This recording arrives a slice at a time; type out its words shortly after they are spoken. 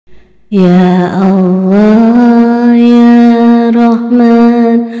Ya Allah, Ya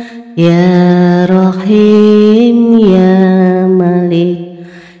Rahman, Ya Rahim, Ya Malik,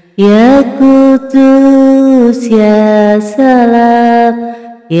 Ya Kudus, Ya Salam,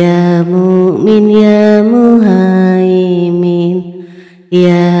 Ya Mu'min, Ya Muhaimin,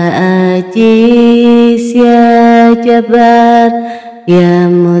 Ya Aziz, Ya Jabbar, Ya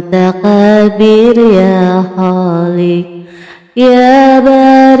Mutakabir, Ya Khalik, Ya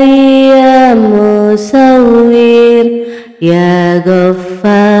Bari, Ya Musawwir, Ya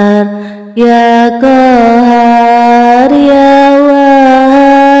Ghaffar, Ya Qahar, Ya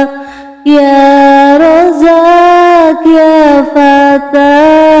Wahhab, Ya Razak, Ya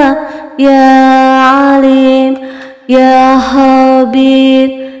Fatah, Ya Alim, Ya Habib,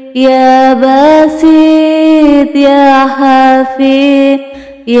 Ya Basit, Ya Hafid,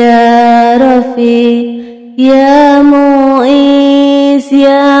 Ya Rafi, Ya Mu'is,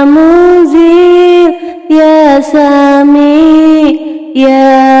 Ya Muzil, Ya Sami,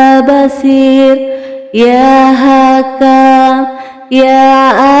 Ya Basir, Ya Hakam, Ya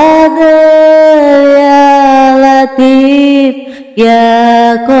Adil, Ya Latif,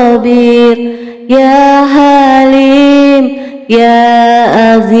 Ya Khabir, Ya Halim, Ya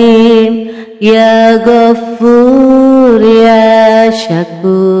Azim, Ya Ghafur, Ya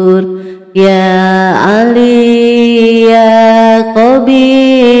Syakur, Ya Ali, Ya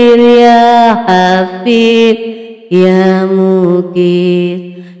Qabir, Ya Hafid, Ya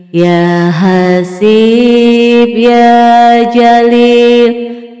Mukir, Ya Hasib, Ya Jalil,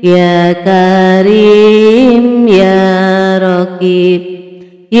 Ya Karim, Ya Raqib,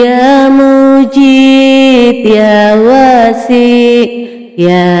 Ya Mujid, Ya Wasi,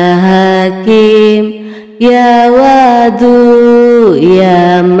 Ya Hakim, Ya Wadu,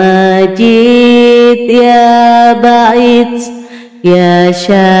 Ya Majid, Ya Ba'id, Ya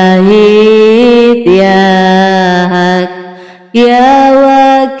Syahid, Ya Haq, Ya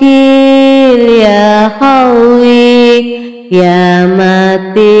Wakil, Ya Hawi, Ya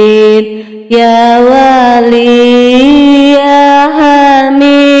Matin, Ya Wali, Ya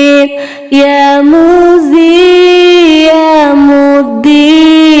Hamid, Ya Muzi, Ya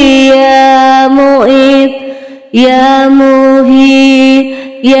Muddi, Ya Mu'id, Ya Muhi,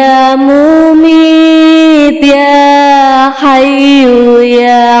 Ya Mumit, Ya Hayyu,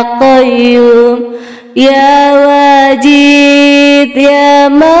 Ya Qayyum, Ya Wajid, Ya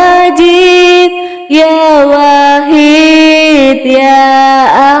Majid, Ya Wahid, Ya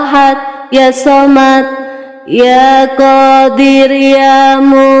Ahad, Ya Samad, Ya Qadir, Ya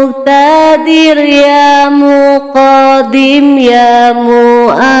Muqtadir, Ya Muqaddim, Ya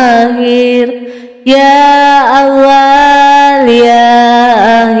Muakhir, Ya Awal, Ya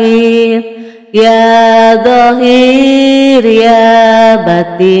Akhir, Ya Dhahir, Ya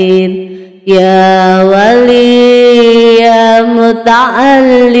Batin, Ya Wali, Ya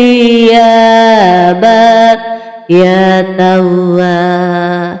Muta'alli, Ya Bar, Ya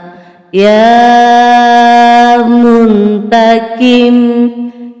Tawwab, Ya Muntakim,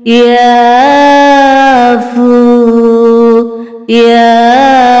 Ya Afu,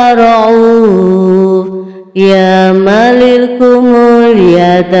 Ya Ra'uf, Ya Malil Kumul,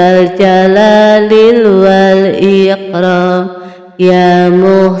 Ya Dal Jalalil wal Ikram, Ya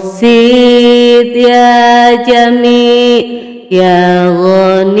Muhsid, Ya Jami, Ya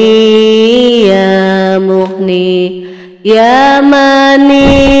Ghani, Ya Mughni, Ya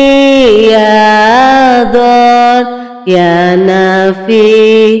Mani, Ya Dhar, Ya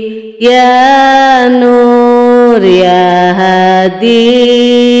Nafi, Ya Nur, Ya Hadi,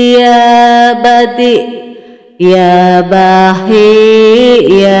 Ya Badi, Ya Bahi,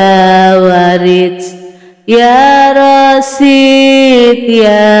 Ya Warid, Ya Rasid,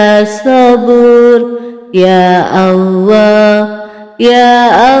 Ya Sabur, Ya Allah, Ya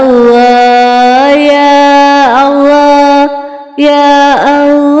Allah,